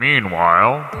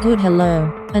Meanwhile, Good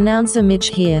hello. Announcer Mitch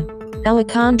here. Our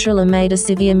controller made a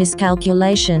severe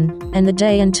miscalculation, and the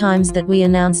day and times that we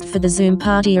announced for the Zoom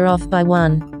party are off by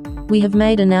one. We have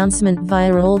made announcement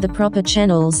via all the proper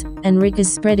channels, and Rick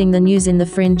is spreading the news in the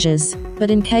fringes. But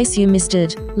in case you missed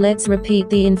it, let's repeat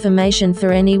the information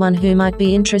for anyone who might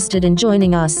be interested in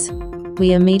joining us.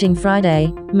 We are meeting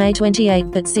Friday, May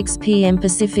 28th at 6 p.m.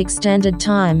 Pacific Standard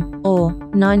Time, or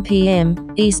 9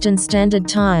 p.m. Eastern Standard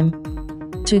Time.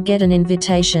 To get an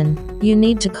invitation, you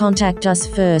need to contact us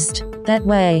first. That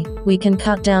way, we can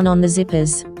cut down on the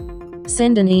zippers.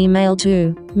 Send an email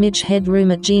to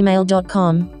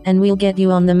mitchheadroom@gmail.com, and we'll get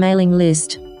you on the mailing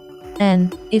list.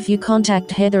 And, if you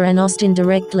contact Heather and Austin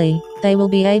directly, they will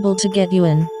be able to get you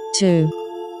in, too.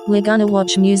 We're gonna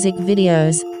watch music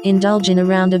videos, indulge in a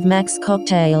round of Max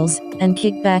cocktails, and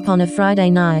kick back on a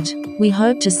Friday night. We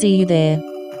hope to see you there.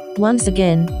 Once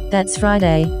again, that's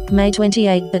Friday, May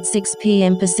 28th at 6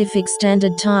 p.m. Pacific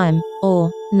Standard Time,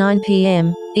 or 9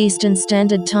 p.m. Eastern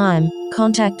Standard Time.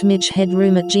 Contact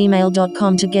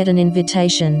mitchheadroom@gmail.com to get an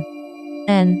invitation.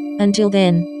 And, until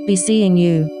then, be seeing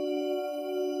you.